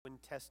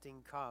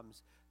testing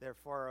comes, they're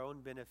for our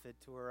own benefit,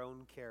 to our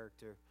own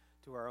character,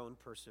 to our own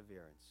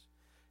perseverance.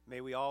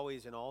 May we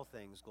always in all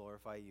things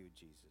glorify you,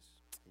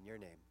 Jesus. In your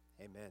name,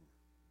 amen.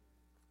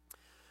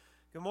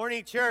 Good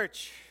morning,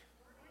 church.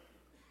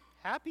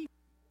 Happy.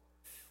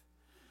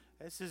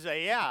 This is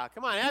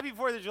come on, happy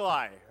 4th of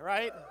July,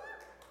 right?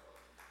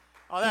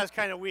 Oh, that was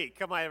kind of weak.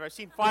 Come on, I've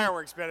seen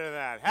fireworks better than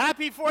that.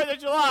 Happy 4th of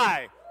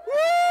July.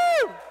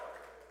 Woo!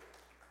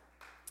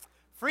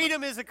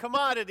 Freedom is a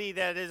commodity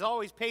that is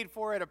always paid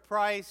for at a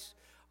price.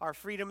 Our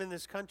freedom in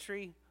this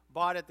country,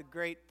 bought at the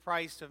great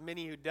price of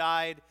many who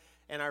died,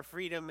 and our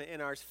freedom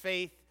in our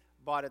faith,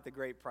 bought at the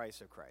great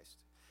price of Christ.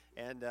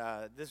 And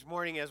this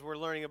morning, as we're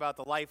learning about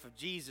the life of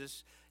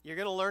Jesus, you're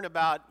going to learn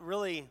about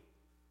really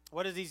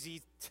what is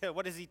he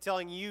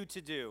telling you to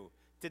do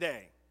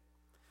today.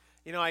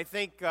 You know, I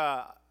think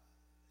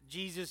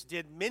Jesus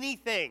did many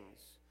things,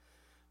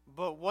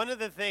 but one of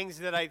the things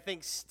that I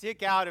think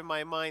stick out in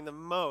my mind the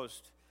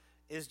most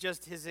is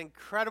just his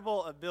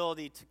incredible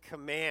ability to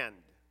command.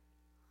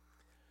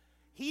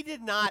 He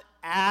did not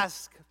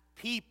ask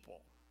people.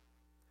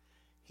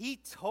 He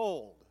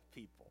told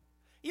people.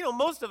 You know,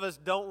 most of us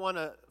don't want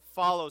to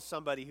follow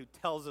somebody who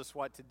tells us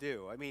what to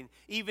do. I mean,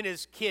 even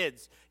as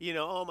kids, you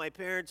know, oh, my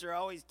parents are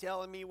always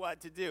telling me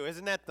what to do.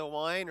 Isn't that the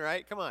whine,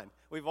 right? Come on.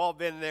 We've all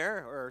been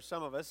there, or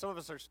some of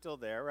us are still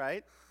there,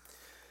 right?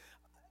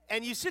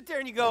 And you sit there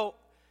and you go,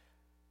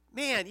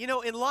 man, you know,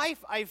 in life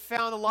I've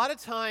found a lot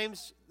of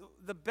times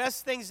the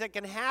best things that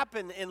can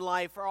happen in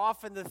life are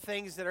often the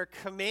things that are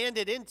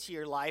commanded into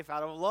your life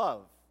out of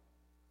love.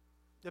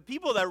 The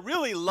people that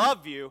really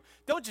love you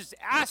don't just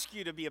ask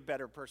you to be a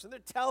better person. They're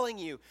telling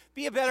you,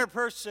 be a better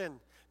person.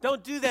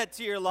 Don't do that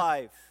to your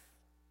life.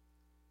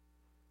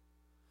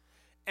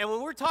 And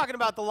when we're talking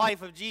about the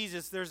life of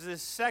Jesus, there's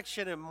this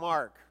section in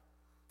Mark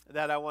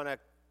that I want to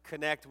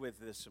connect with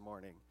this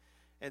morning.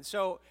 And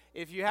so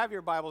if you have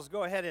your Bibles,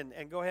 go ahead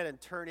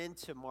and turn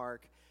into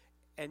Mark,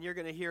 and you're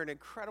going to hear an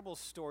incredible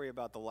story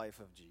about the life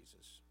of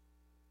Jesus.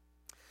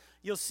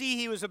 You'll see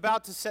he was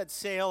about to set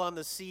sail on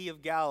the Sea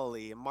of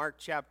Galilee in Mark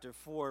chapter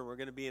 4, and we're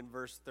going to be in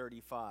verse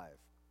 35.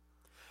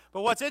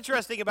 But what's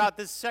interesting about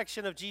this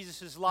section of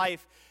Jesus'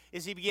 life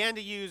is he began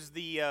to use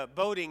the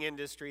boating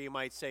industry, you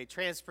might say.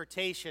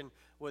 Transportation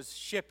was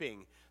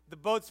shipping. The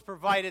boats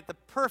provided the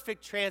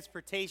perfect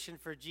transportation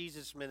for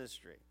Jesus'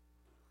 ministry.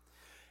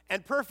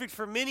 And perfect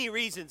for many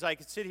reasons. I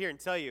could sit here and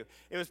tell you.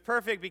 It was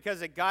perfect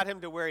because it got him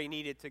to where he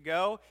needed to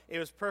go. It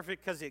was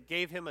perfect because it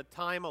gave him a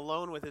time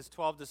alone with his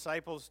 12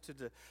 disciples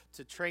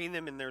to train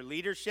them in their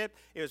leadership.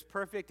 It was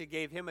perfect. It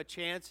gave him a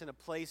chance and a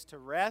place to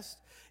rest.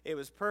 It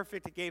was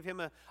perfect. It gave him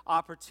an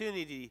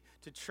opportunity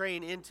to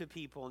train into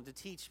people and to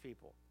teach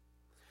people.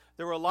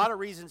 There were a lot of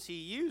reasons he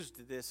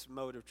used this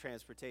mode of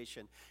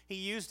transportation. He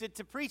used it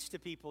to preach to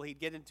people. He'd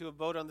get into a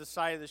boat on the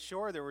side of the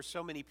shore. There were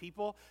so many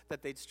people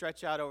that they'd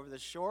stretch out over the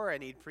shore,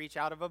 and he'd preach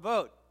out of a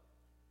boat.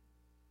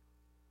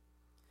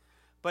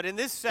 But in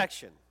this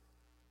section,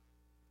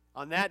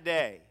 on that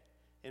day,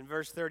 in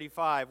verse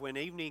 35, when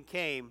evening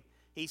came,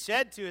 he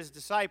said to his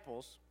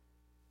disciples,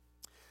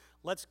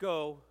 let's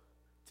go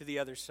to the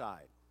other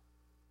side.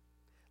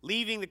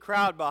 Leaving the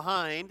crowd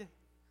behind,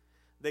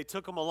 they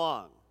took him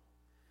along.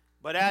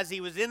 But as he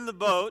was in the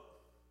boat,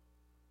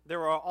 there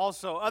were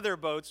also other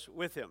boats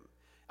with him.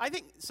 I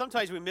think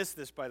sometimes we miss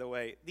this, by the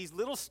way. These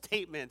little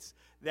statements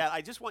that I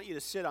just want you to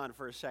sit on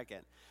for a second.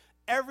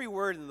 Every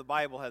word in the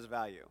Bible has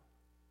value.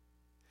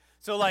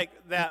 So like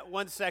that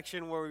one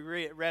section where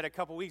we read a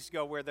couple weeks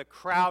ago where the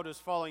crowd was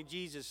following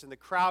Jesus and the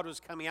crowd was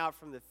coming out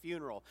from the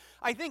funeral.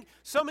 I think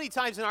so many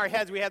times in our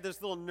heads we have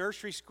this little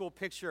nursery school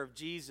picture of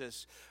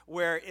Jesus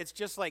where it's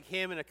just like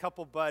him and a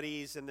couple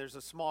buddies and there's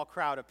a small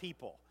crowd of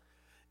people,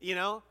 you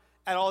know,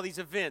 at all these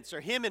events, or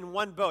him in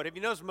one boat. Have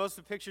you noticed most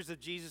of the pictures of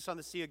Jesus on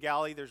the Sea of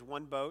Galilee, there's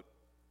one boat,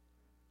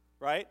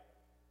 right?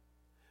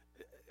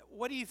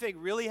 What do you think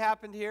really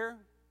happened here?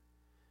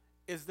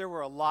 Is there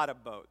were a lot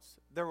of boats.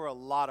 There were a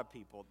lot of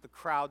people. The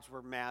crowds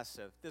were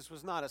massive. This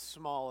was not a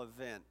small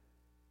event.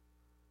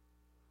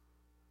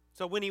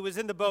 So when he was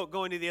in the boat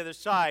going to the other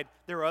side,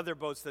 there were other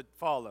boats that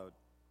followed.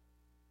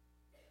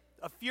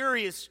 A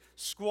furious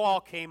squall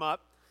came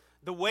up.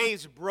 The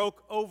waves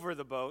broke over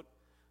the boat,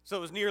 so it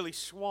was nearly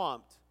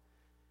swamped.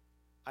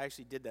 I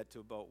actually did that to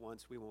a boat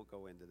once. We won't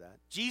go into that.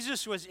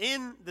 Jesus was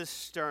in the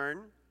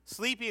stern,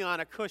 sleeping on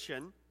a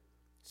cushion.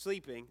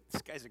 Sleeping.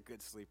 This guy's a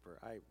good sleeper.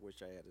 I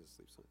wish I had his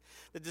sleep.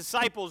 The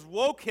disciples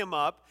woke him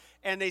up,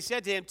 and they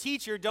said to him,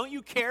 "Teacher, don't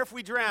you care if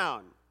we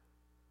drown?"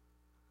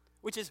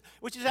 Which is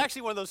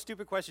actually one of those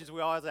stupid questions we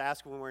always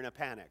ask when we're in a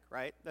panic,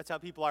 right? That's how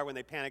people are when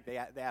they panic. They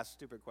ask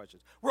stupid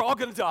questions. We're all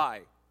going to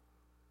die.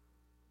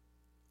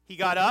 He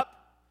got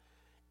up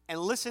and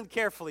listened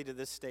carefully to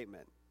this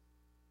statement.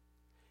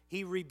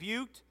 He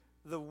rebuked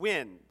the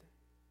wind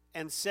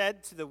and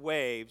said to the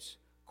waves,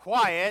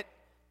 "Quiet,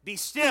 be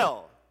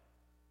still."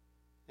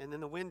 And then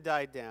the wind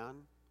died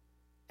down,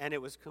 and it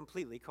was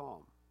completely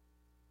calm.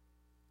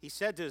 He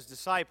said to his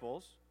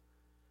disciples,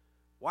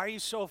 "Why are you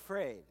so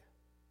afraid?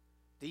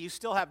 Do you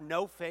still have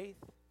no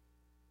faith?"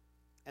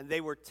 And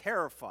they were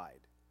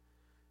terrified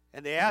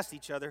And they asked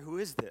each other, "Who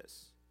is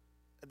this?"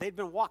 They'd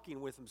been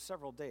walking with him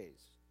several days.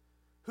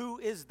 "Who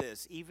is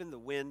this? Even the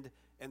wind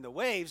and the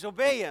waves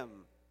obey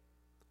him."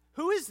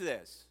 Who is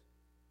this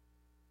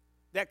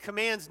that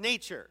commands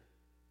nature?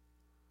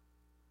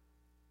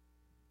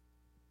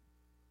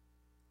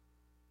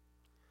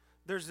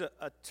 There's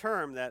a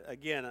term that,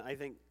 again, I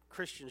think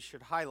Christians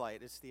should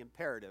highlight. It's the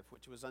imperative,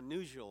 which was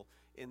unusual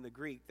in the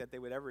Greek that they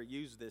would ever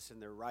use this in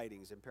their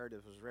writings.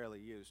 Imperative was rarely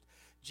used.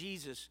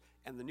 Jesus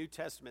and the New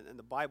Testament and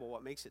the Bible,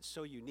 what makes it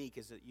so unique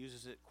is it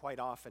uses it quite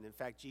often. In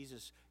fact,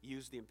 Jesus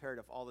used the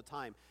imperative all the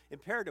time.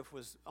 Imperative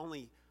was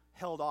only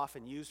held off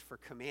and used for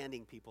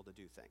commanding people to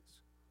do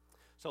things.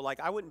 So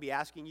like, I wouldn't be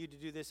asking you to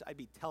do this, I'd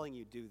be telling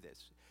you do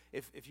this.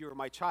 If you were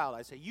my child,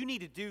 I'd say, you need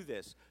to do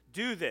this,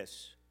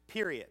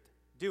 period,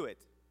 do it.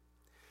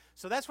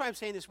 So that's why I'm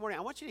saying this morning,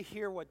 I want you to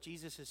hear what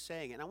Jesus is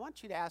saying, and I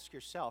want you to ask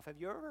yourself, have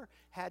you ever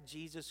had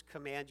Jesus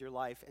command your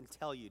life and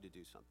tell you to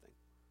do something?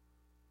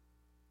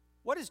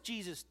 What is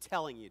Jesus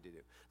telling you to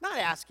do? Not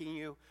asking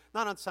you,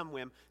 not on some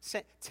whim,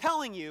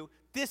 telling you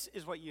this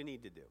is what you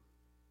need to do.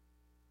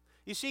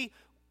 You see,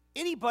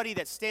 anybody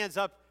that stands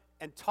up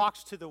and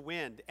talks to the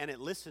wind and it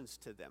listens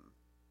to them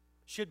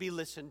should be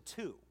listened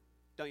to,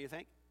 don't you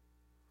think?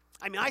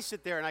 I mean, I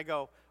sit there and I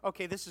go,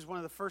 okay, this is one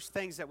of the first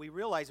things that we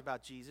realize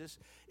about Jesus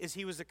is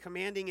he was a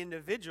commanding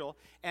individual,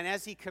 and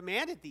as he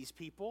commanded these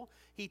people,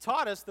 he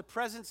taught us the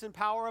presence and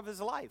power of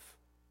his life.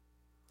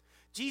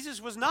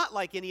 Jesus was not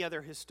like any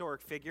other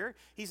historic figure.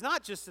 He's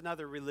not just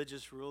another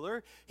religious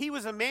ruler. He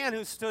was a man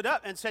who stood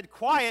up and said,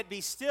 "Quiet, be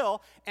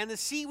still," and the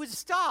sea would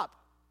stop.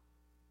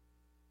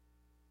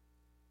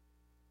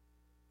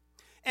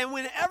 And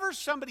whenever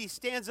somebody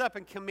stands up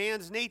and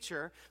commands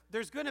nature,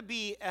 there's going to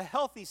be a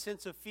healthy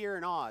sense of fear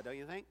and awe, don't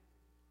you think?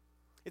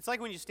 It's like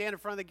when you stand in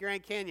front of the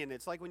Grand Canyon.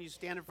 It's like when you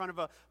stand in front of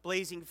a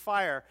blazing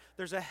fire.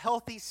 There's a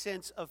healthy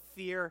sense of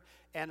fear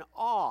and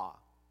awe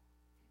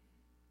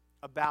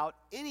about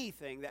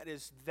anything that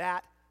is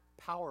that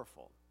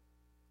powerful.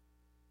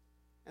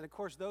 And of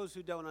course, those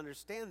who don't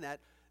understand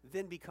that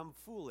then become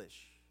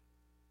foolish.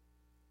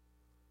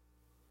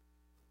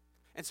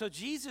 And so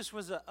Jesus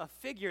was a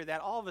figure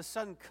that all of a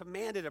sudden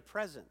commanded a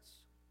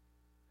presence,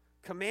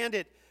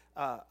 commanded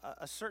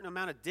a certain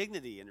amount of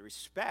dignity and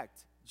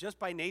respect just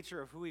by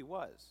nature of who he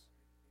was.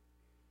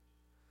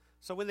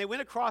 So when they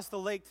went across the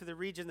lake to the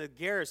region of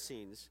the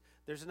Gerasenes,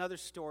 there's another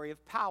story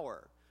of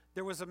power.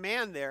 There was a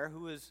man there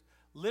who was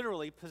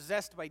literally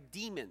possessed by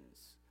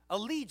demons, a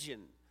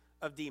legion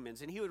of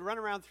demons, and he would run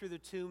around through the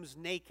tombs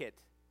naked.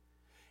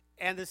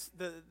 And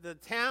the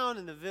town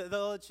and the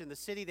village and the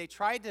city, they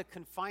tried to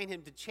confine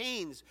him to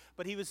chains,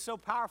 but he was so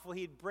powerful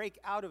he'd break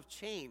out of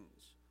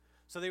chains.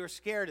 So they were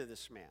scared of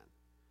this man.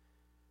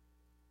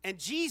 And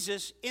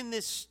Jesus, in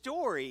this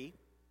story,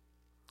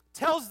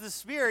 tells the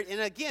spirit, and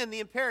again,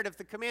 the imperative,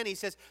 the command, he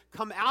says,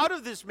 "Come out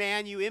of this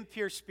man, you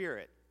impure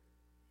spirit."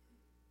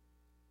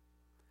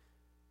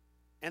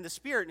 And the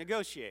spirit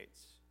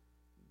negotiates.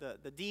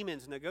 The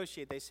demons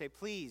negotiate. They say,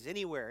 "Please,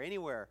 anywhere,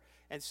 anywhere."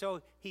 And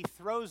so he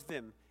throws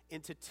them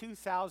into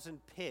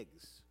 2,000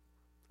 pigs,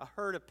 a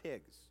herd of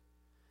pigs.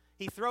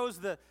 He throws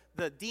the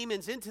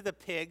demons into the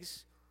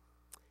pigs,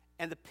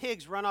 and the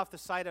pigs run off the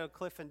side of a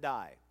cliff and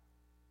die.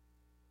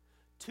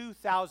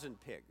 2,000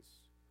 pigs.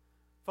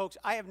 Folks,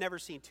 I have never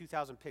seen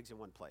 2,000 pigs in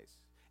one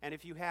place. And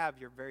if you have,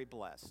 you're very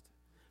blessed.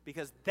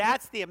 Because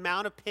that's the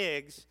amount of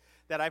pigs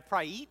that I've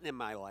probably eaten in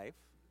my life.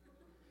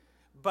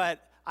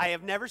 But I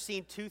have never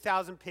seen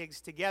 2,000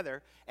 pigs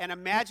together. And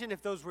imagine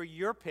if those were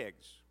your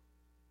pigs.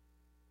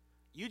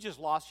 You just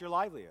lost your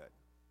livelihood.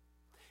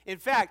 In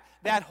fact,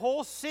 that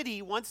whole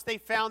city, once they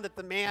found that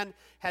the man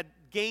had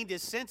gained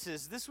his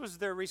senses, this was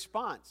their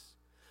response.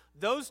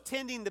 Those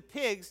tending the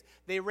pigs,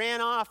 they ran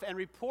off and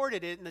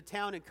reported it in the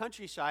town and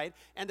countryside,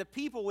 and the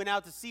people went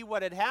out to see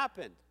what had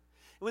happened.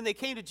 When they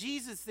came to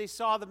Jesus, they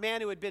saw the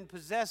man who had been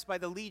possessed by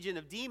the legion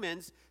of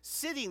demons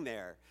sitting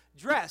there,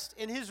 dressed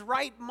in his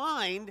right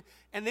mind,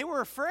 and they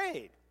were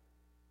afraid.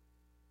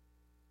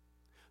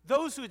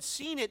 Those who had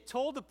seen it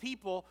told the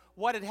people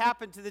what had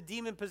happened to the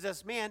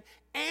demon-possessed man,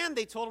 and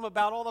they told him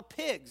about all the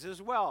pigs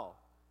as well.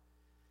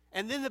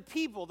 And then the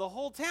people, the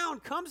whole town,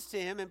 comes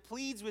to him and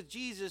pleads with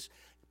Jesus,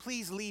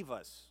 "Please leave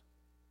us."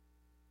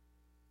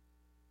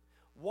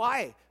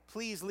 Why,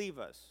 please leave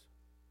us?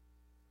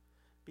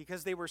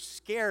 Because they were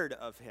scared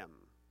of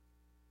him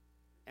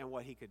and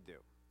what he could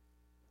do.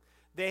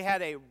 They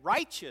had a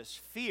righteous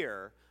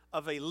fear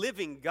of a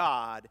living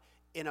God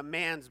in a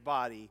man's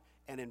body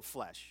and in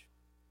flesh.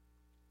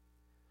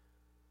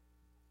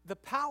 The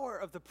power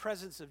of the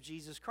presence of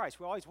Jesus Christ.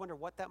 We always wonder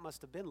what that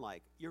must have been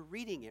like. You're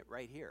reading it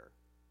right here.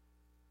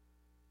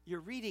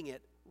 You're reading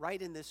it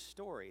right in this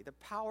story. The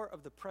power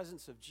of the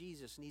presence of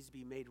Jesus needs to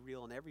be made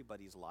real in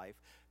everybody's life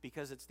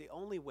because it's the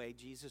only way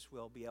Jesus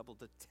will be able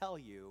to tell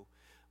you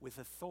with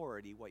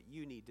authority what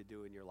you need to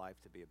do in your life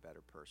to be a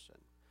better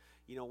person.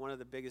 You know, one of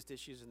the biggest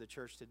issues in the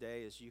church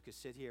today is you could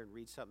sit here and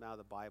read something out of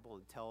the Bible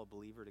and tell a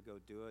believer to go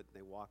do it, and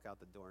they walk out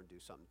the door and do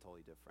something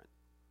totally different.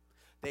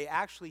 They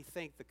actually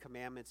think the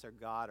commandments of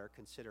God are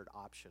considered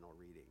optional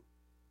reading.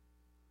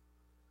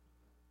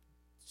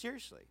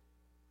 Seriously.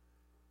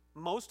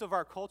 Most of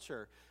our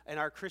culture and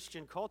our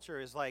Christian culture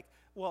is like,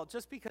 well,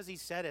 just because he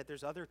said it,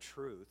 there's other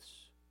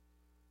truths.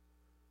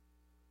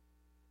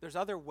 There's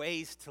other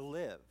ways to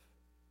live.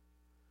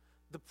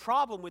 The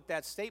problem with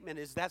that statement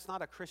is that's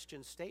not a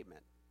Christian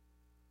statement.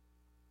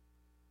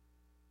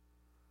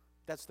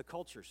 That's the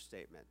culture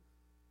statement.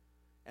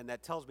 And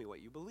that tells me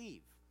what you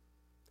believe.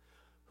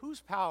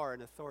 Whose power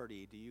and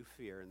authority do you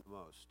fear the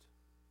most?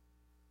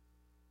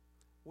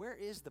 Where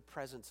is the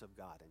presence of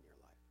God in your life?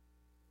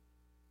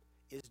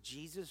 Is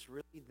Jesus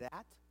really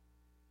that?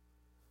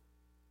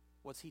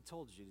 What's he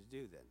told you to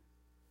do then?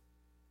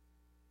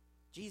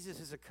 Jesus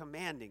is a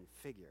commanding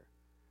figure.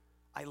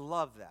 I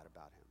love that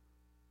about him.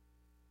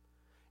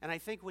 And I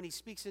think when he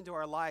speaks into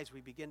our lives,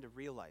 we begin to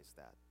realize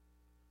that.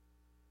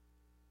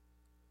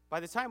 By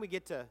the time we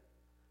get to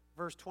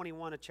verse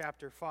 21 of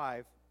chapter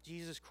 5,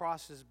 Jesus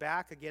crosses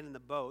back again in the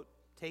boat,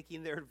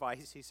 taking their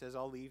advice. He says,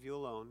 I'll leave you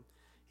alone.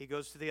 He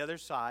goes to the other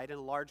side, and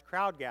a large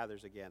crowd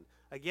gathers again.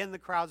 Again, the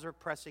crowds are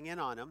pressing in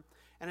on him.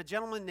 And a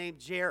gentleman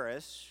named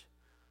Jairus,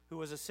 who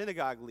was a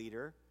synagogue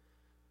leader,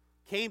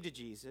 came to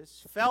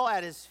Jesus, fell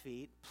at his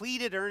feet,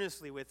 pleaded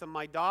earnestly with him,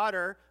 my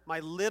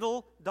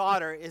little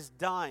daughter is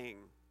dying.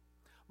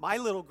 My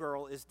little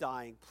girl is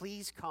dying.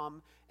 Please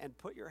come and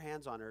put your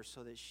hands on her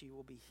so that she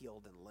will be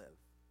healed and live.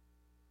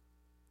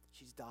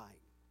 She's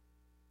dying.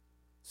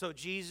 So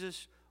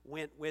Jesus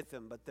went with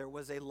him, but there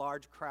was a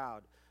large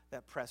crowd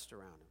that pressed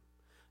around him.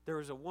 There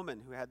was a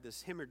woman who had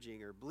this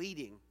hemorrhaging or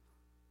bleeding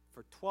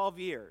for 12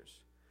 years.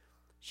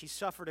 She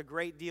suffered a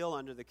great deal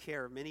under the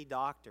care of many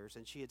doctors,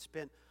 and she had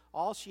spent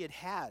all she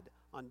had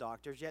on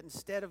doctors, yet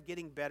instead of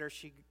getting better,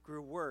 she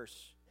grew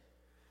worse.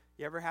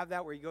 You ever have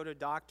that where you go to a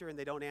doctor and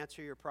they don't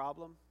answer your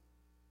problem?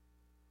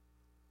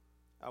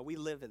 We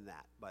live in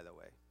that, by the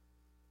way.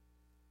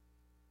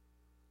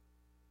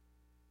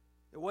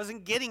 It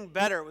wasn't getting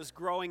better, it was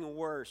growing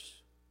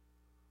worse.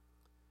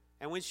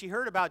 And when she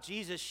heard about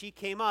Jesus, she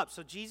came up.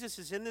 So Jesus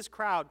is in this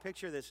crowd,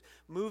 picture this,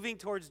 moving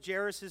towards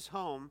Jairus'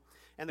 home,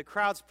 and the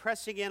crowd's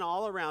pressing in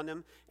all around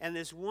him, and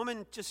this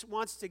woman just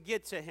wants to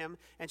get to him,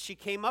 and she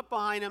came up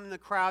behind him in the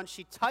crowd, and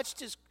she touched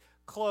his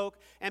cloak,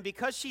 and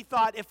because she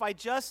thought, if I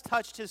just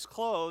touched his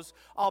clothes,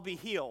 I'll be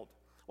healed.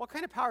 What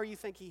kind of power do you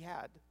think he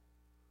had?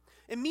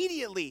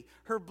 Immediately,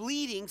 her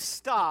bleeding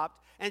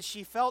stopped, and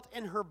she felt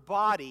in her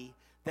body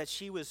that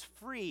she was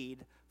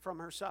freed from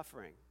her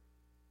suffering.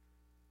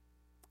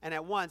 And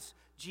at once,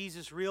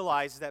 Jesus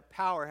realized that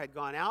power had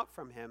gone out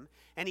from him,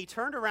 and he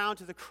turned around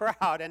to the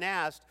crowd and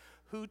asked,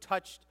 who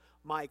touched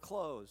my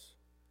clothes?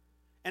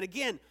 And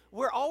again,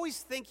 we're always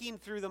thinking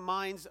through the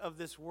minds of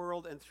this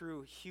world and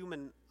through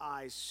human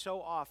eyes.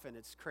 So often,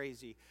 it's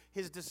crazy.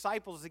 His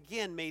disciples,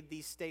 again, made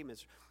these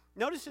statements.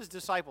 Notice his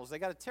disciples. They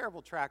got a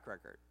terrible track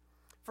record.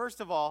 First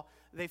of all,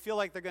 they feel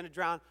like they're going to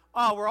drown.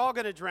 Oh, we're all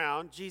going to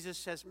drown. Jesus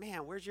says,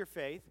 man, where's your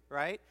faith,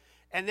 right?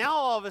 And now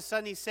all of a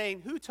sudden he's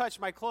saying, who touched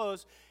my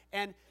clothes?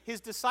 And his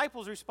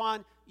disciples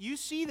respond, you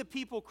see the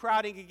people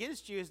crowding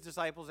against you, his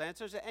disciples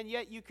answers, and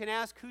yet you can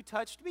ask, who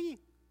touched me?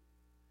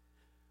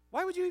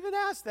 Why would you even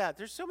ask that?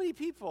 There's so many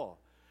people.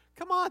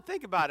 Come on,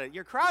 think about it.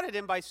 You're crowded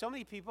in by so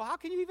many people. How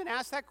can you even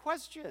ask that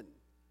question?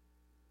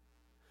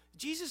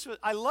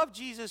 I love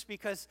Jesus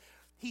because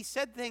he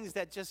said things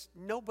that just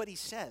nobody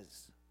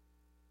says.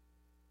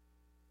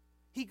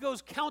 He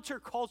goes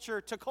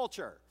counterculture to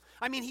culture.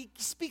 I mean, he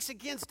speaks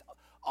against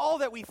all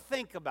that we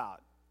think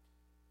about.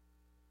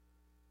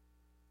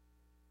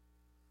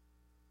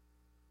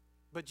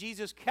 But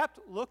Jesus kept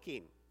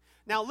looking.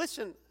 Now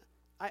listen,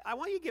 I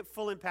want you to get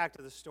full impact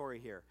of the story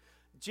here.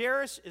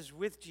 Jairus is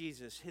with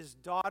Jesus. His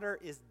daughter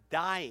is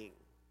dying.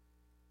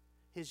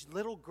 His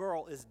little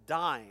girl is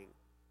dying.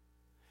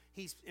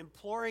 He's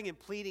imploring and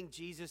pleading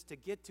Jesus to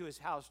get to his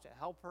house to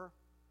help her.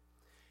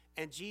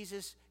 And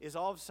Jesus is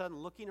all of a sudden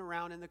looking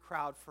around in the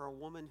crowd for a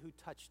woman who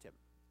touched him.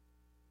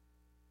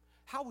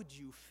 How would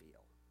you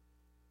feel?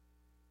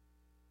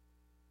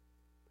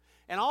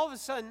 And all of a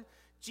sudden,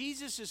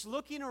 Jesus is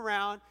looking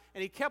around,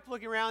 and he kept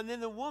looking around, and then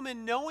the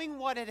woman, knowing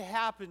what had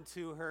happened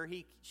to her,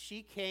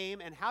 she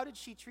came, and how did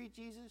she treat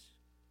Jesus?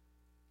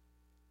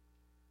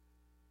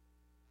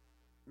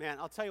 Man,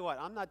 I'll tell you what,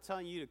 I'm not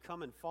telling you to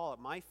come and fall at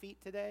my feet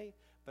today,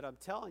 but I'm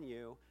telling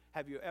you,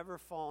 have you ever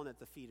fallen at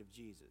the feet of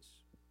Jesus?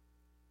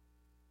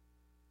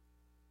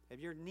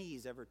 Have your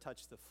knees ever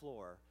touched the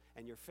floor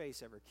and your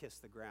face ever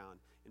kissed the ground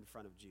in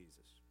front of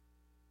Jesus?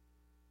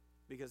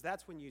 Because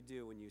that's when you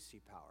do when you see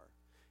power.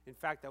 In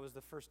fact, that was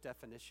the first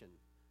definition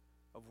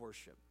of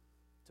worship,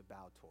 to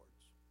bow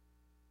towards.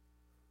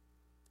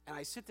 And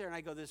I sit there and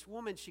I go, this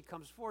woman, she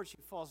comes forward, she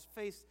falls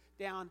face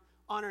down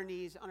on her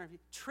knees, on her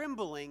feet,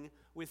 trembling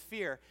with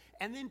fear,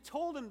 and then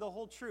told him the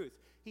whole truth.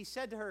 He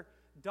said to her,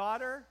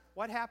 daughter,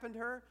 what happened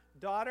to her?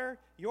 Daughter,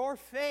 your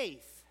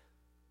faith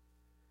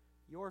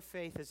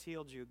has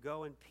healed you.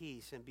 Go in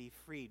peace and be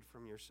freed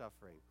from your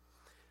suffering.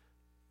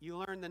 You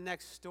learn the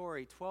next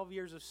story, 12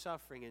 years of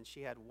suffering, and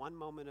she had one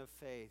moment of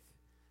faith.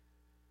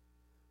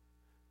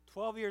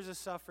 12 years of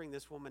suffering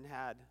this woman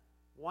had.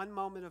 One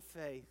moment of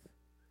faith.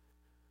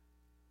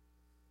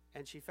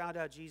 And she found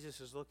out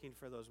Jesus is looking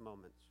for those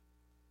moments.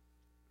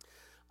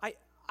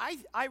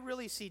 I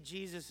really see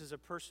Jesus as a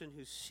person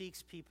who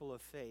seeks people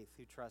of faith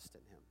who trust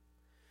in him.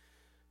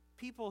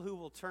 People who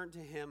will turn to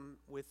him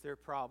with their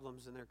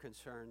problems and their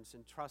concerns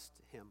and trust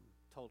him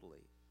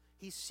totally.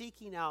 He's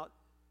seeking out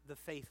the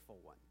faithful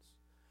ones.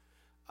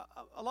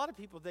 A lot of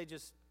people, they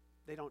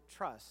don't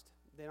trust.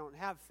 They don't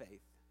have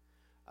faith.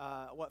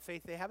 What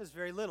faith they have is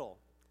very little.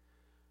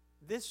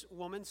 This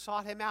woman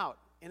sought him out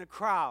in a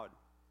crowd.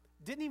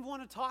 Didn't even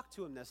want to talk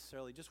to him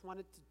necessarily, just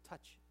wanted to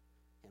touch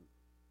him.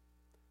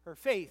 Her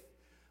faith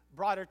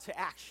brought her to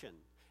action.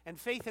 And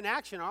faith and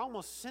action are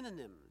almost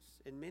synonyms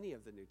in many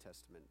of the New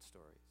Testament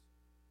stories.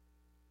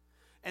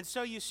 And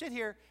so you sit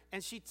here,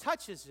 and she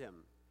touches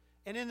him.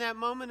 And in that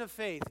moment of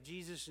faith,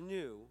 Jesus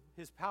knew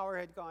his power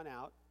had gone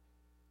out,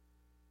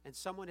 and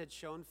someone had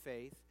shown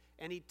faith,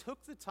 and he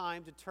took the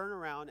time to turn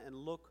around and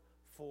look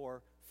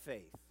for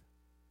faith.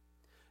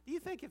 Do you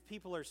think if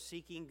people are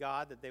seeking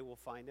God that they will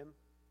find him?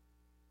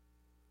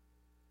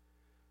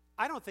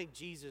 I don't think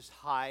Jesus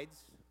hides.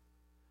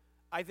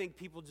 I think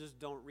people just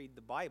don't read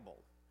the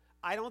Bible.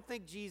 I don't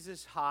think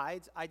Jesus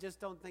hides. I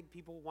just don't think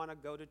people want to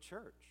go to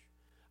church.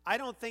 I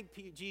don't think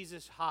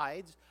Jesus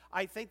hides.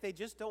 I think they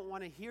just don't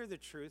want to hear the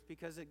truth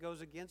because it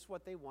goes against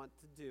what they want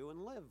to do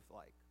and live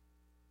like.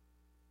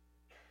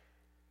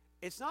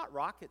 It's not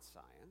rocket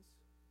science.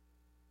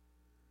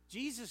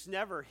 Jesus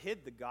never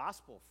hid the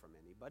gospel from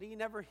anybody. He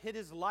never hid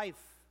his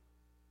life.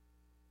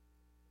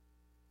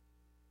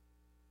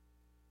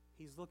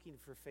 He's looking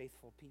for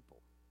faithful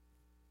people.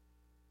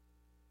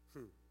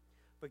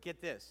 But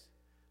get this,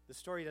 the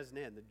story doesn't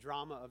end. The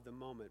drama of the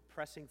moment,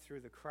 pressing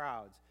through the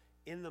crowds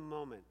in the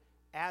moment,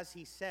 as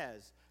he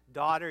says,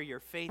 "Daughter, your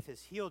faith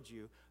has healed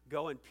you.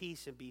 Go in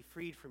peace and be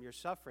freed from your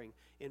suffering."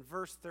 In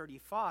verse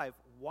 35,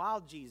 while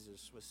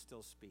Jesus was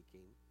still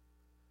speaking,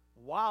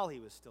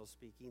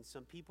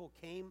 some people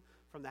came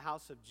from the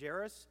house of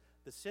Jairus,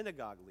 the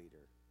synagogue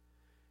leader.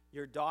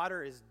 "Your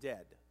daughter is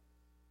dead,"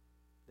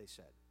 they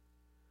said.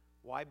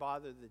 Why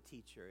bother the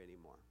teacher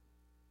anymore?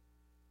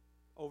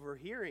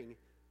 Overhearing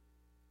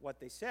what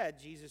they said,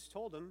 Jesus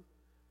told them,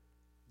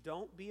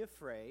 "Don't be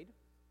afraid.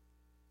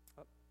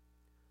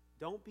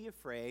 Don't be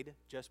afraid,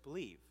 just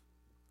believe."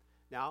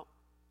 Now,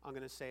 I'm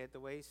going to say it the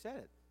way he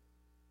said it.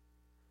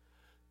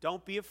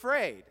 Don't be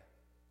afraid,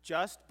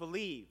 just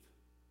believe.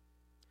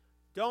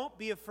 Don't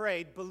be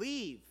afraid,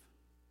 believe.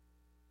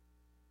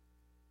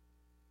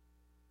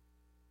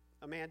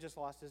 A man just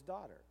lost his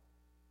daughter.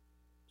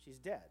 She's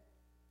dead.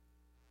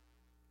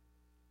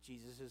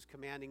 Jesus'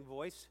 commanding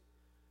voice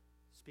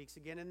speaks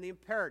again in the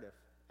imperative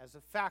as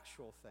a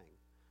factual thing.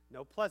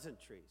 No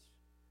pleasantries.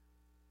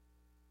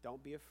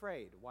 Don't be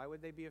afraid. Why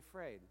would they be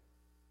afraid?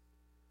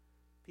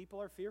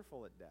 People are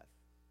fearful at death.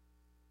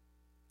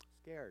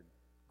 Scared,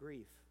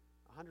 grief,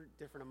 100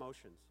 different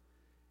emotions.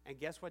 And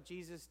guess what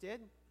Jesus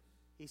did?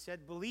 He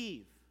said,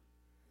 believe.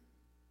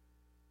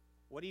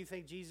 What do you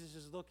think Jesus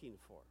is looking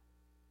for?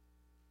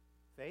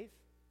 Faith,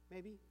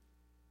 maybe?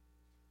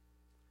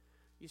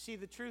 You see,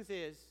 the truth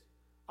is,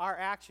 our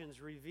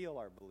actions reveal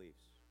our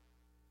beliefs.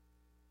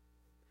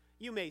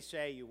 You may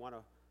say you want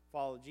to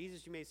follow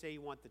Jesus. You may say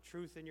you want the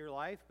truth in your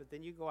life, but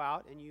then you go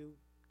out and you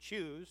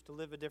choose to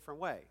live a different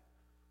way.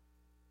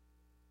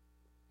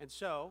 And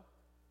so,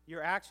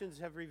 your actions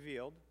have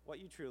revealed what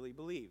you truly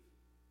believe.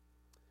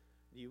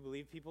 Do you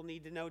believe people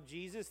need to know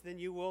Jesus? Then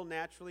you will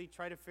naturally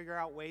try to figure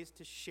out ways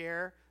to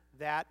share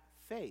that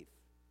faith.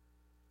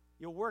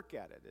 You'll work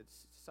at it.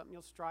 It's something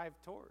you'll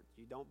strive towards.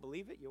 You don't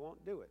believe it, you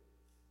won't do it.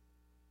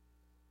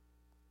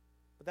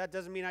 But that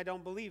doesn't mean I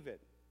don't believe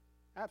it.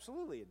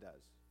 Absolutely it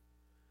does.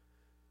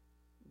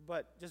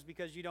 But just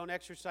because you don't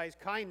exercise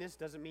kindness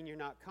doesn't mean you're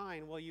not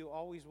kind. Well, you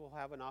always will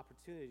have an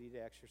opportunity to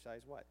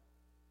exercise what?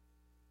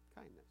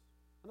 Kindness.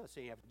 I'm not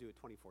saying you have to do it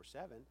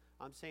 24/7.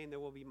 I'm saying there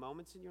will be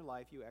moments in your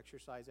life you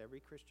exercise every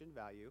Christian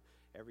value,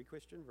 every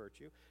Christian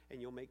virtue,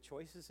 and you'll make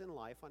choices in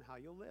life on how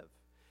you'll live.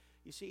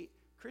 You see,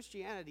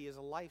 Christianity is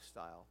a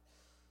lifestyle,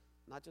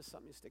 not just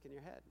something you stick in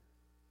your head.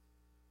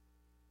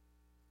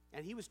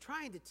 And he was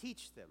trying to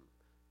teach them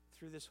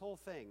through this whole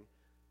thing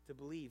to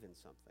believe in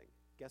something.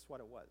 Guess what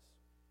it was?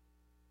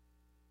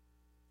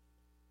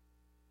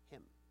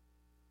 Him.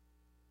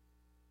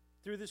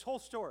 Through this whole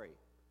story,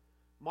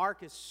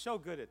 Mark is so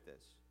good at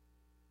this.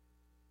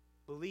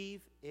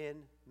 Believe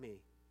in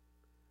me.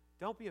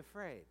 Don't be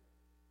afraid.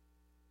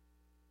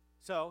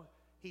 So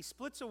he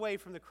splits away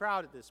from the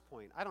crowd at this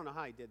point. I don't know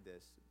how he did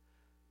this,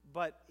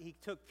 but he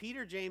took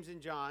Peter, James,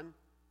 and John,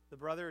 the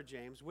brother of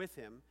James, with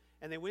him,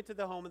 and they went to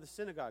the home of the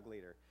synagogue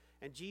leader.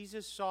 And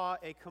Jesus saw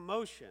a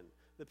commotion.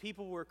 The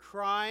people were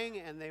crying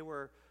and they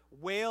were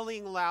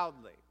wailing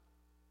loudly.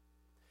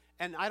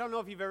 And I don't know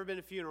if you've ever been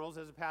to funerals.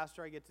 As a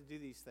pastor, I get to do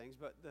these things.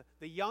 But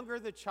the younger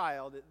the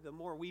child, the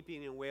more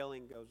weeping and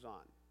wailing goes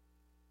on.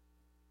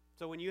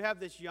 So when you have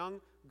this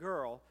young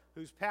girl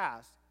who's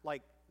passed,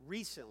 like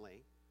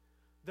recently,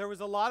 there was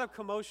a lot of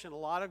commotion, a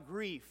lot of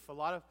grief, a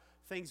lot of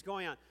things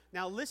going on.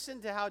 Now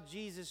listen to how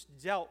Jesus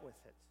dealt with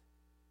it.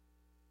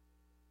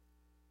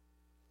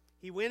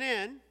 He went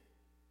in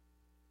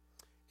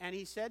And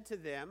he said to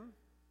them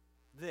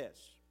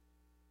this,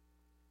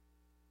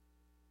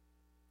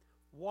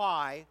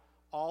 "Why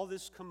all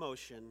this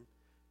commotion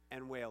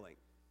and wailing?"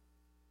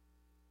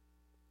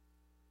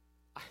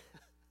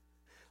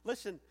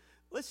 Listen,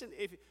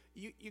 if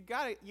you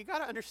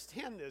gotta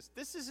understand this.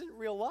 This isn't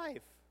real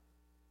life.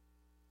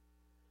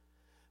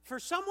 For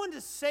someone to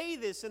say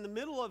this in the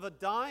middle of a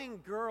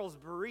dying girl's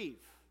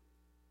bereave,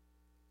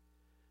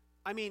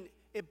 I mean,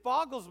 it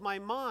boggles my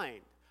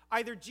mind.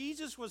 Either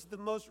Jesus was the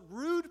most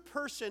rude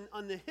person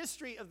on the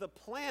history of the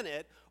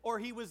planet, or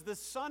he was the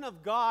Son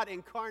of God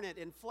incarnate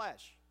in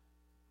flesh.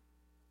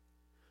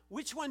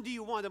 Which one do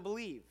you want to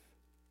believe?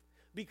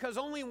 Because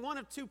only one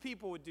of two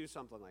people would do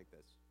something like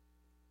this.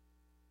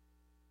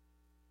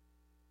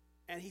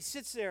 And he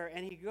sits there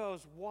and he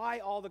goes, "Why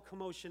all the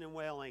commotion and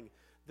wailing?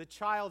 The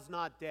child's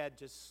not dead,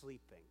 just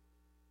sleeping."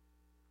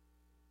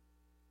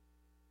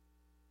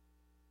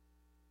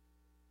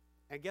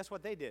 And guess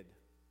what they did?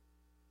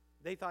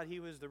 They thought he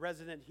was the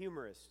resident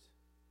humorist.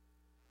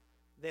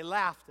 They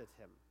laughed at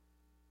him.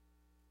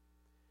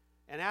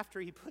 And after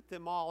he put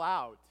them all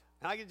out,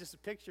 and I can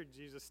just picture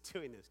Jesus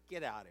doing this,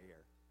 "Get out of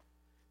here.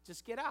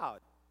 Just get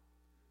out.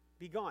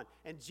 Be gone."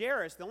 And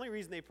Jairus, the only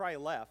reason they probably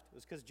left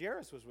was because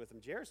Jairus was with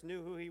him. Jairus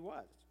knew who he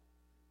was.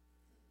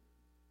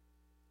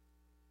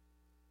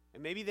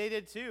 And maybe they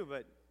did too,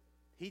 but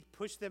he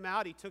pushed them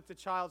out. He took the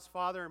child's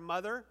father and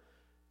mother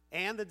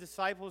and the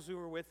disciples who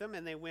were with him,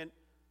 and they went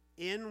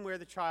in where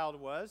the child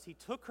was. He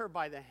took her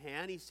by the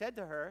hand. He said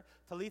to her,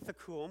 Talitha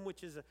Kum,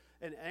 which is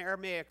an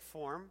Aramaic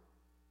form,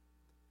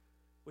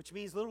 which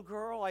means, "Little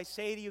girl, I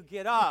say to you,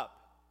 get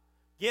up.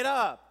 Get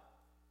up."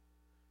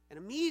 And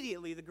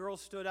immediately the girl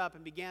stood up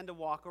and began to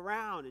walk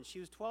around, and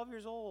she was 12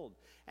 years old.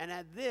 And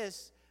at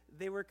this,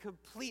 they were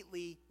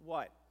completely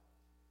what?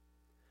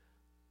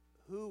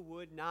 Who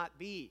would not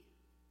be?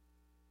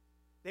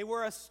 They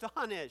were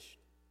astonished.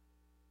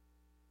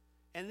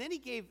 And then he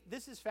gave,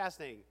 this is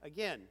fascinating.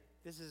 Again,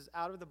 this is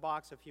out of the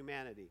box of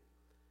humanity.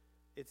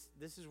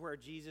 This is where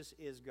Jesus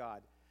is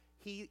God.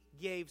 He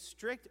gave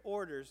strict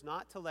orders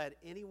not to let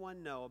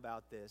anyone know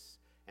about this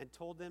and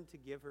told them to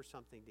give her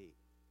something to eat.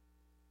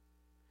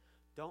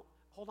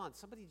 Hold on,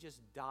 somebody just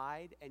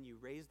died and you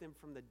raised them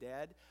from the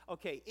dead?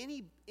 Okay,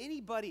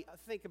 anybody,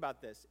 think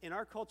about this. In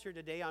our culture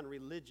today on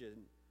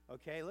religion,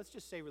 okay, let's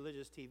just say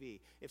religious TV.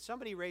 If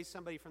somebody raised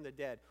somebody from the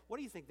dead, what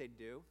do you think they'd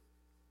do?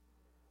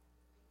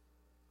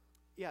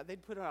 Yeah,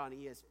 they'd put it on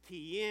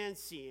ESPN,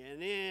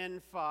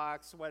 CNN,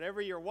 Fox,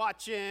 whatever you're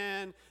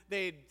watching.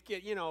 They'd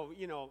get,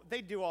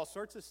 they'd do all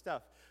sorts of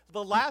stuff.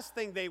 The last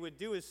thing they would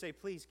do is say,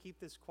 "Please keep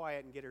this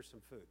quiet and get her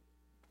some food."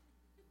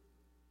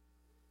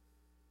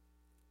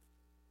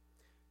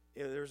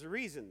 There's a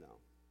reason, though.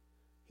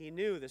 He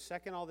knew the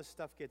second all this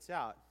stuff gets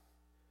out,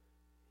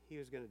 he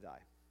was going to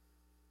die.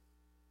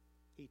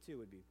 He too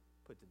would be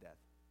put to death.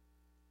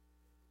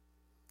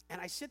 And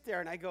I sit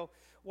there and I go,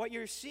 what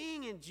you're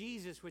seeing in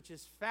Jesus, which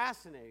is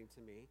fascinating to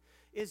me,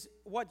 is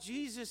what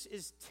Jesus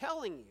is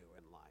telling you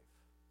in life.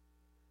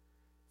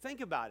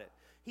 Think about it.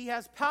 He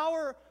has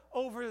power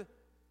over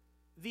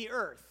the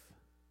earth,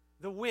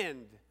 the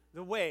wind,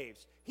 the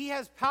waves. He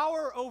has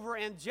power over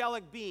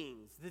angelic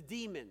beings, the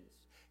demons.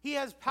 He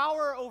has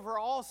power over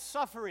all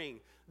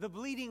suffering, the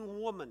bleeding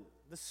woman,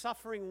 the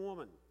suffering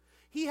woman.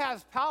 He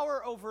has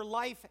power over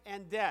life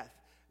and death,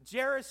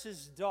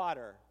 Jairus'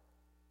 daughter.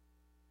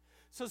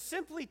 So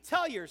simply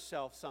tell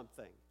yourself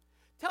something.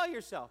 Tell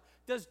yourself,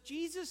 does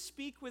Jesus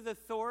speak with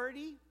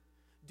authority?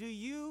 Do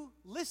you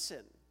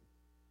listen?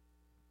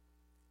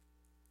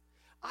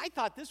 I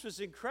thought this was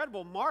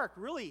incredible. Mark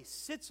really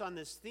sits on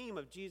this theme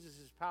of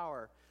Jesus'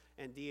 power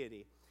and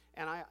deity.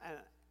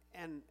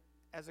 And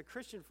as a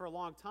Christian for a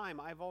long time,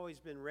 I've always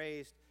been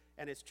raised,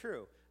 and it's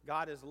true,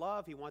 God is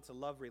love. He wants a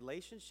love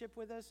relationship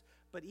with us.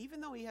 But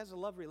even though he has a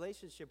love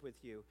relationship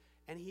with you,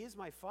 and he is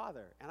my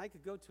Father, and I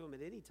could go to him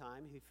at any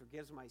time, he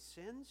forgives my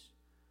sins.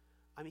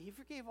 I mean, he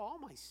forgave all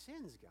my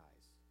sins,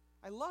 guys.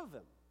 I love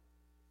him.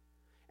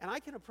 And I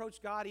can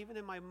approach God even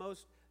in my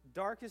most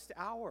darkest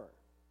hour.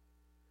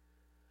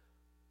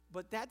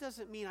 But that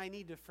doesn't mean I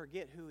need to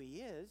forget who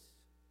he is.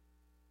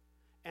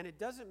 And it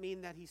doesn't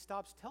mean that he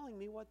stops telling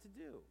me what to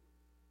do.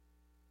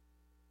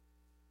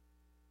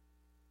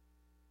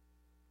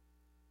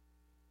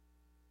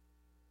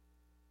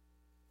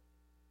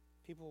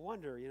 People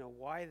wonder,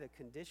 why the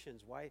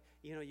conditions, why,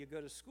 you go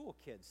to school,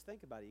 kids.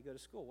 Think about it. You go to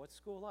school. What's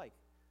school like?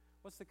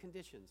 What's the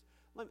conditions?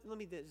 Let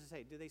me just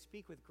say, do they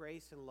speak with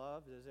grace and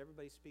love? Does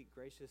everybody speak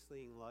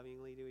graciously and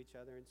lovingly to each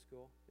other in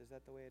school? Is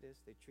that the way it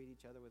is? They treat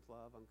each other with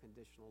love,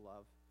 unconditional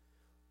love.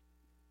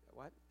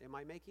 What? Am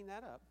I making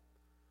that up?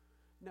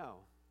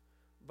 No.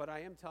 But I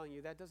am telling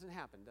you that doesn't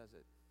happen, does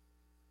it?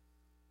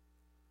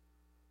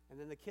 And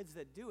then the kids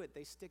that do it,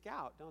 they stick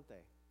out, don't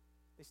they?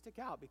 They stick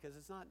out because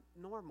it's not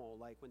normal,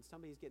 like when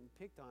somebody's getting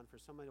picked on, for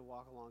somebody to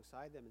walk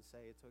alongside them and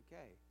say, "It's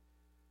okay.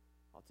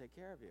 I'll take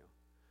care of you."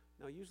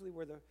 No, usually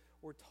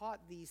we're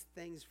taught these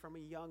things from a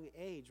young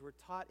age. We're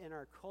taught in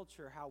our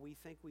culture how we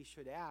think we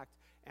should act,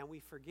 and we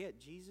forget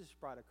Jesus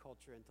brought a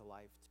culture into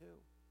life too.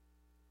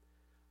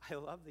 I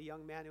love the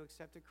young man who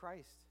accepted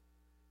Christ.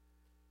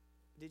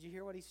 Did you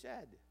hear what he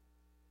said?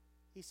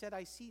 He said,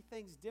 I see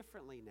things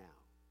differently now.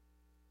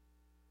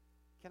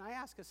 Can I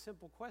ask a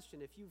simple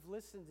question? If you've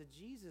listened to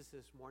Jesus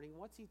this morning,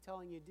 what's he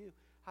telling you to do?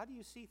 How do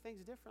you see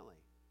things differently?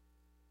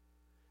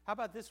 How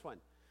about this one?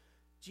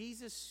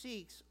 Jesus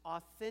seeks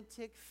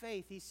authentic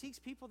faith. He seeks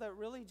people that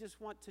really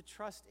just want to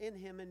trust in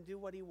him and do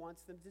what he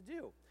wants them to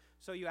do.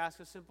 So you ask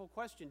a simple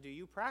question, do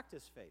you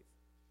practice faith?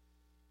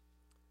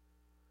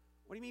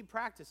 What do you mean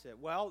practice it?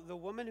 Well, the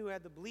woman who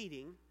had the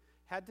bleeding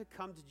had to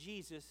come to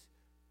Jesus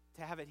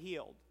to have it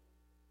healed.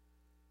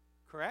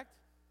 Correct?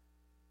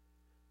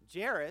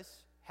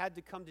 Jairus had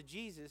to come to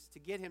Jesus to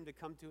get him to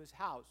come to his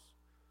house.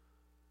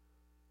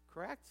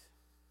 Correct?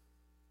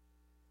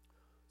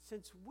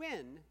 Since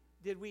when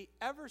did we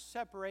ever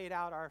separate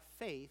out our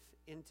faith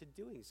into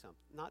doing something,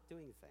 not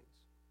doing things?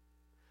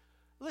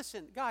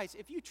 Listen, guys,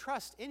 if you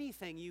trust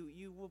anything,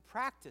 you will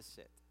practice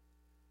it.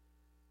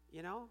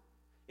 You know?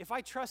 If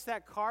I trust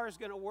that car is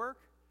going to work,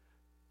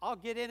 I'll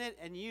get in it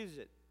and use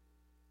it.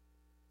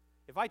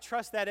 If I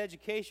trust that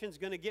education is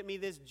going to get me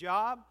this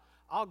job,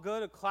 I'll go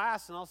to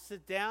class and I'll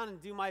sit down and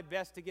do my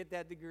best to get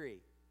that degree.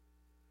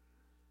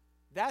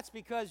 That's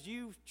because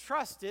you've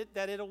trusted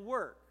that it'll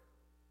work.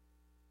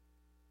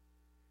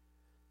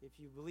 If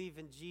you believe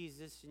in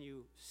Jesus and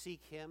you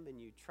seek him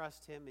and you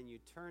trust him and you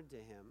turn to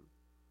him,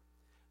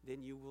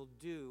 then you will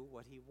do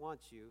what he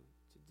wants you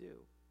to do.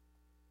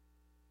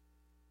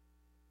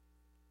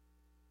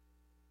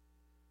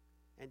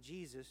 And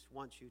Jesus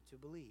wants you to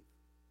believe.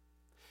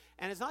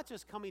 And it's not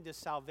just coming to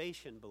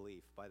salvation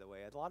belief, by the way.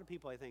 A lot of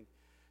people, I think,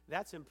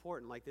 that's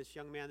important. Like this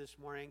young man this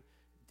morning,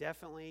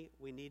 definitely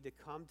we need to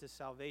come to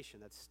salvation.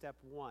 That's step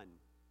one.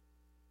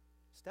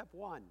 Step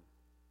one.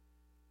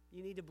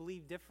 You need to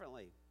believe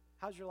differently.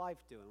 How's your life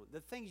doing? The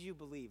things you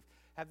believe,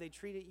 have they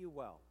treated you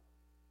well?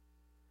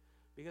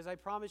 Because I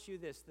promise you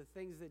this, the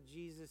things that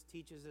Jesus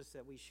teaches us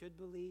that we should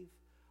believe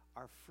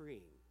are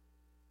freeing.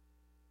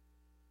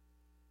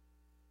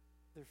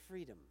 They're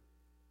freedom.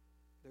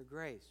 They're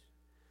grace.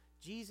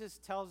 Jesus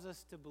tells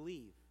us to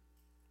believe.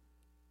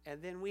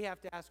 And then we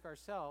have to ask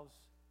ourselves,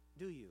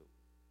 do you?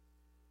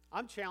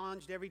 I'm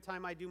challenged every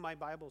time I do my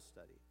Bible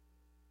study.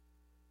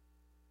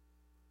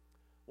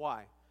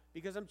 Why?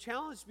 Because I'm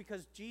challenged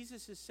because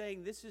Jesus is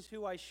saying this is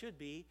who I should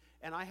be,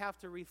 and I have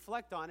to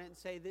reflect on it and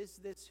say this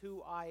is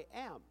who I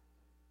am.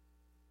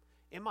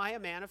 Am I a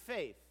man of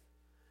faith?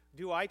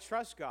 Do I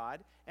trust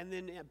God? And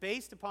then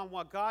based upon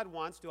what God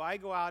wants, do I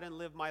go out and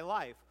live my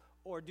life?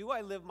 Or do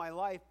I live my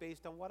life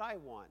based on what I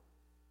want?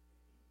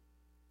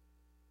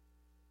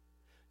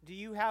 Do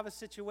you have a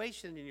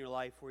situation in your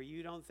life where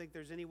you don't think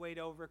there's any way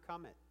to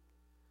overcome it?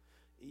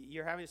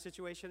 You're having a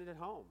situation at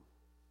home.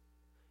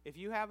 If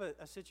you have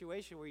a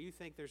situation where you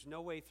think there's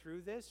no way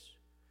through this,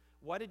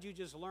 what did you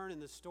just learn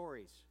in the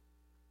stories?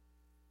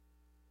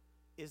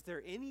 Is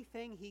there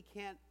anything he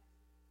can't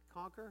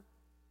conquer?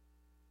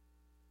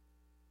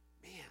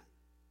 Man.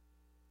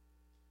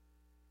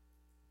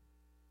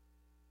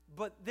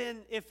 But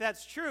then, if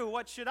that's true,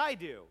 what should I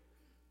do?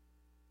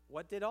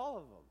 What did all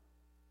of them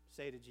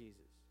say to Jesus?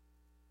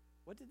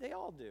 What did they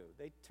all do?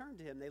 They turned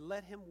to him. They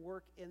let him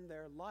work in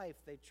their life.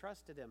 They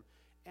trusted him.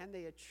 And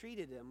they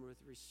treated him with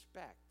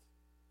respect,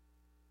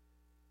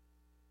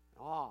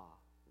 awe,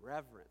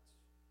 reverence.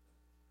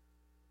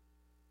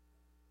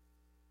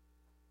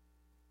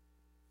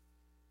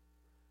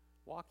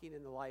 Walking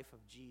in the life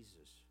of Jesus.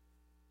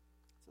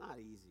 It's not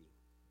easy.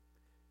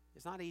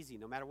 It's not easy.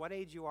 No matter what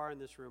age you are in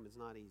this room, it's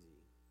not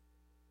easy.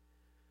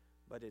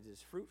 But it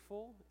is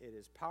fruitful, it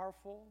is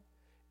powerful,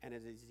 and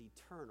it is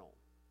eternal.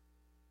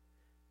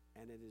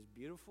 And it is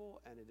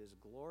beautiful, and it is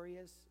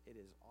glorious, it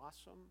is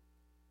awesome.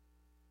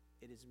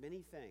 It is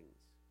many things.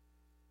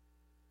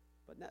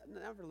 But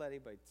never let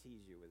anybody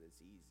tease you with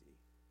it's easy.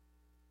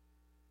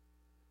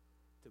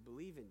 To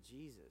believe in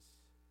Jesus,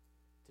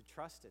 to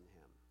trust in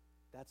him,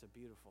 that's a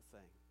beautiful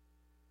thing.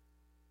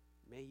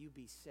 May you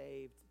be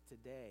saved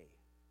today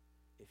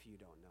if you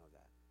don't know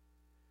that.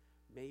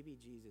 Maybe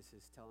Jesus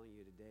is telling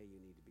you today you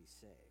need to be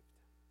saved.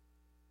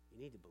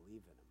 You need to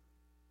believe in him.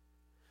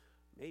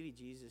 Maybe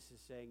Jesus is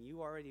saying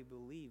you already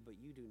believe, but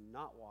you do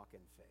not walk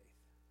in faith.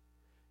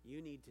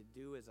 You need to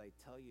do as I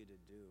tell you to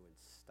do and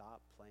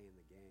stop playing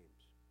the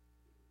games.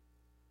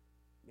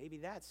 Maybe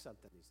that's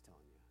something he's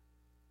telling you.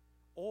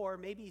 Or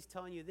maybe he's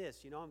telling you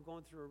this, I'm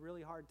going through a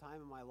really hard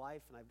time in my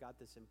life and I've got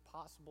this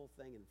impossible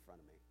thing in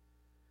front of me.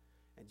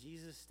 And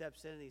Jesus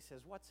steps in and he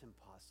says, what's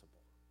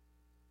impossible?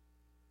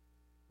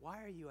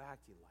 Why are you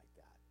acting like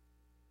that?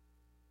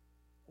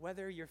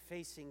 Whether you're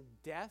facing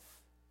death,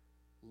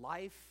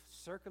 life,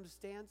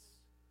 circumstance,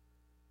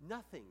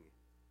 nothing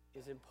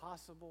is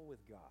impossible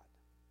with God.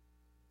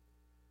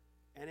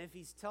 And if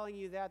he's telling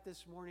you that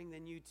this morning,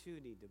 then you too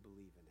need to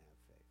believe and have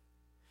faith.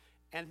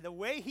 And the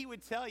way he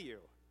would tell you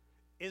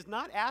is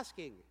not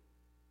asking.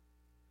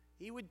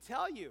 He would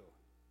tell you,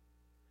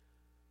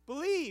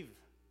 believe.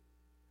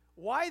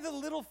 Why the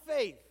little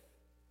faith?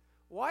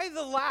 Why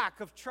the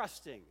lack of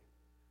trusting?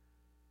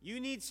 You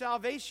need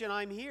salvation.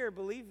 I'm here.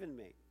 Believe in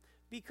me.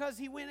 because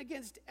he went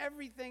against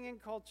everything in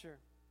culture.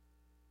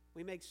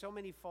 We make so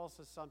many false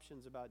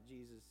assumptions about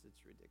Jesus,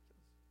 it's ridiculous.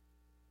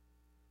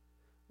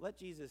 Let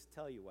Jesus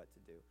tell you what to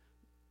do.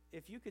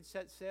 If you could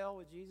set sail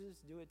with Jesus,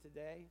 do it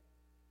today,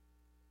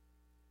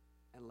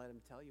 and let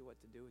him tell you what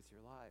to do with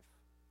your life.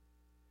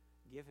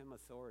 Give him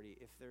authority.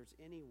 If there's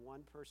any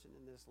one person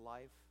in this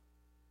life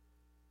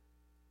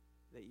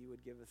that you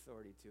would give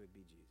authority to, it'd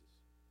be Jesus.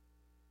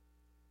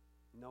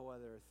 No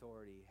other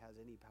authority has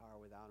any power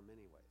without him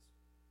anyways.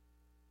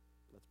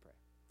 Let's pray.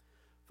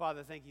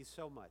 Father, thank you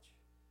so much.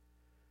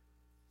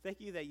 Thank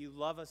you that you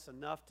love us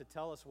enough to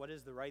tell us what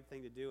is the right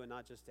thing to do and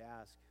not just to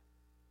ask.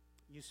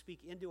 You speak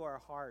into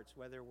our hearts,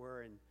 whether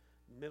we're in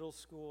middle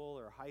school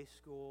or high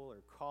school or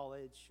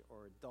college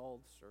or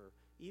adults or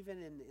even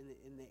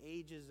in the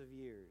ages of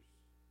years.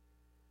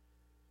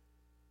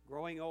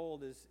 Growing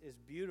old is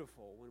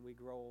beautiful when we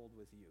grow old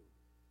with you.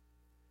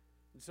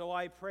 And so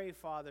I pray,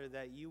 Father,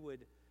 that you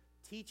would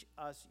teach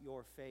us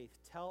your faith,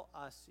 tell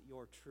us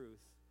your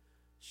truth,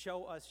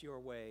 show us your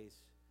ways,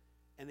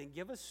 and then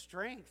give us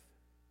strength.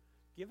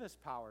 Give us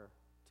power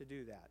to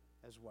do that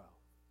as well.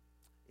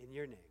 In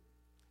your name,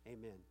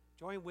 amen.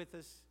 Join with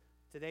us.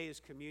 Today is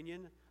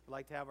communion. I'd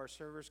like to have our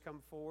servers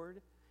come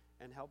forward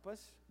and help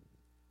us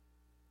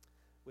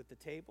with the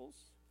tables.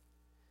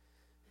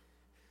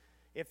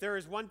 If there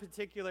is one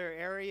particular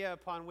area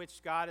upon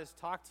which God has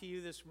talked to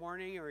you this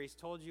morning, or he's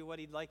told you what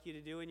he'd like you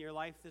to do in your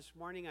life this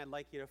morning, I'd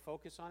like you to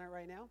focus on it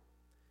right now.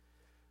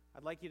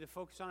 I'd like you to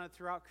focus on it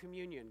throughout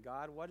communion.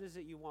 God, what is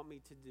it you want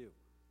me to do?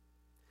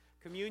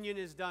 Communion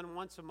is done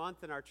once a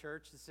month in our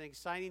church. It's an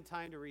exciting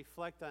time to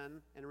reflect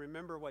on and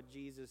remember what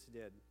Jesus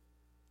did.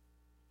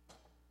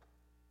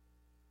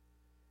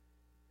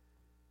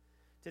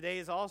 Today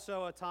is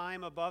also a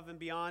time above and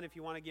beyond if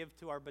you want to give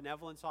to our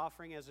benevolence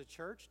offering as a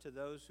church, to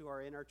those who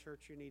are in our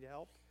church who need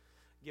help.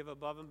 Give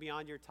above and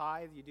beyond your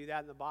tithe. You do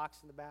that in the box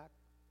in the back.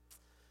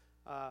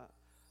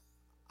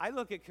 I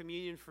look at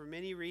communion for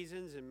many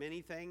reasons and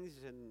many things,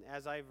 and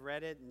as I've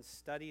read it and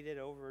studied it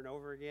over and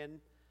over again,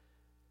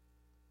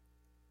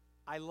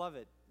 I love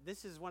it.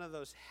 This is one of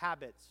those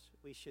habits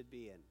we should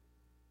be in.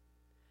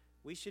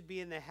 We should be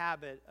in the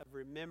habit of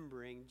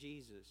remembering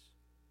Jesus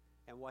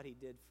and what he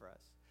did for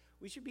us.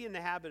 We should be in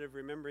the habit of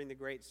remembering the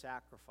great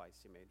sacrifice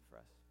he made for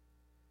us.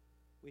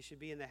 We should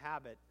be in the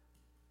habit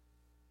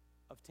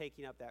of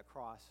taking up that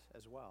cross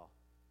as well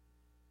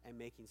and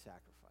making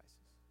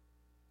sacrifices.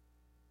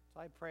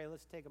 So I pray,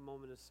 let's take a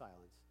moment of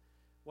silence.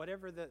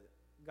 Whatever that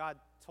God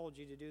told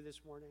you to do this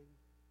morning,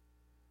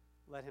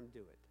 let him do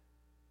it.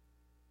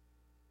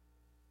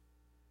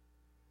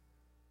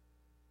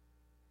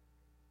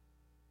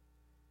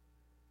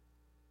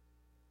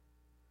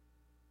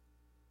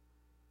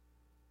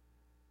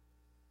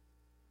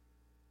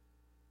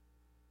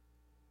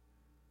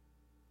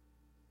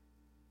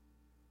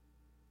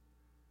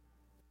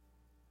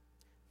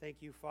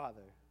 Thank you,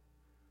 Father,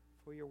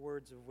 for your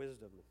words of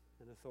wisdom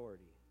and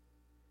authority,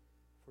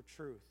 for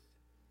truth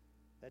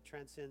that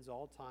transcends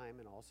all time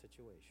and all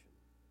situation.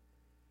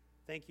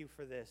 Thank you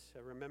for this,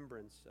 a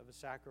remembrance of a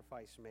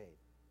sacrifice made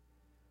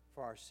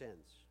for our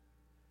sins,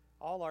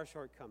 all our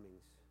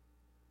shortcomings.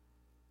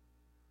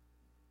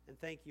 And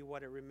thank you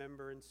what a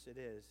remembrance it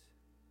is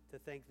to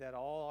think that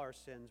all our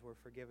sins were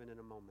forgiven in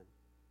a moment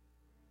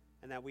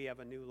and that we have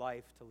a new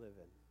life to live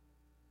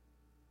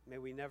in. May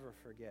we never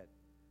forget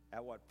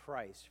at what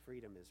price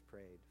freedom is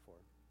paid for.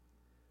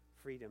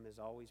 Freedom is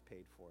always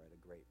paid for at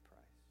a great price.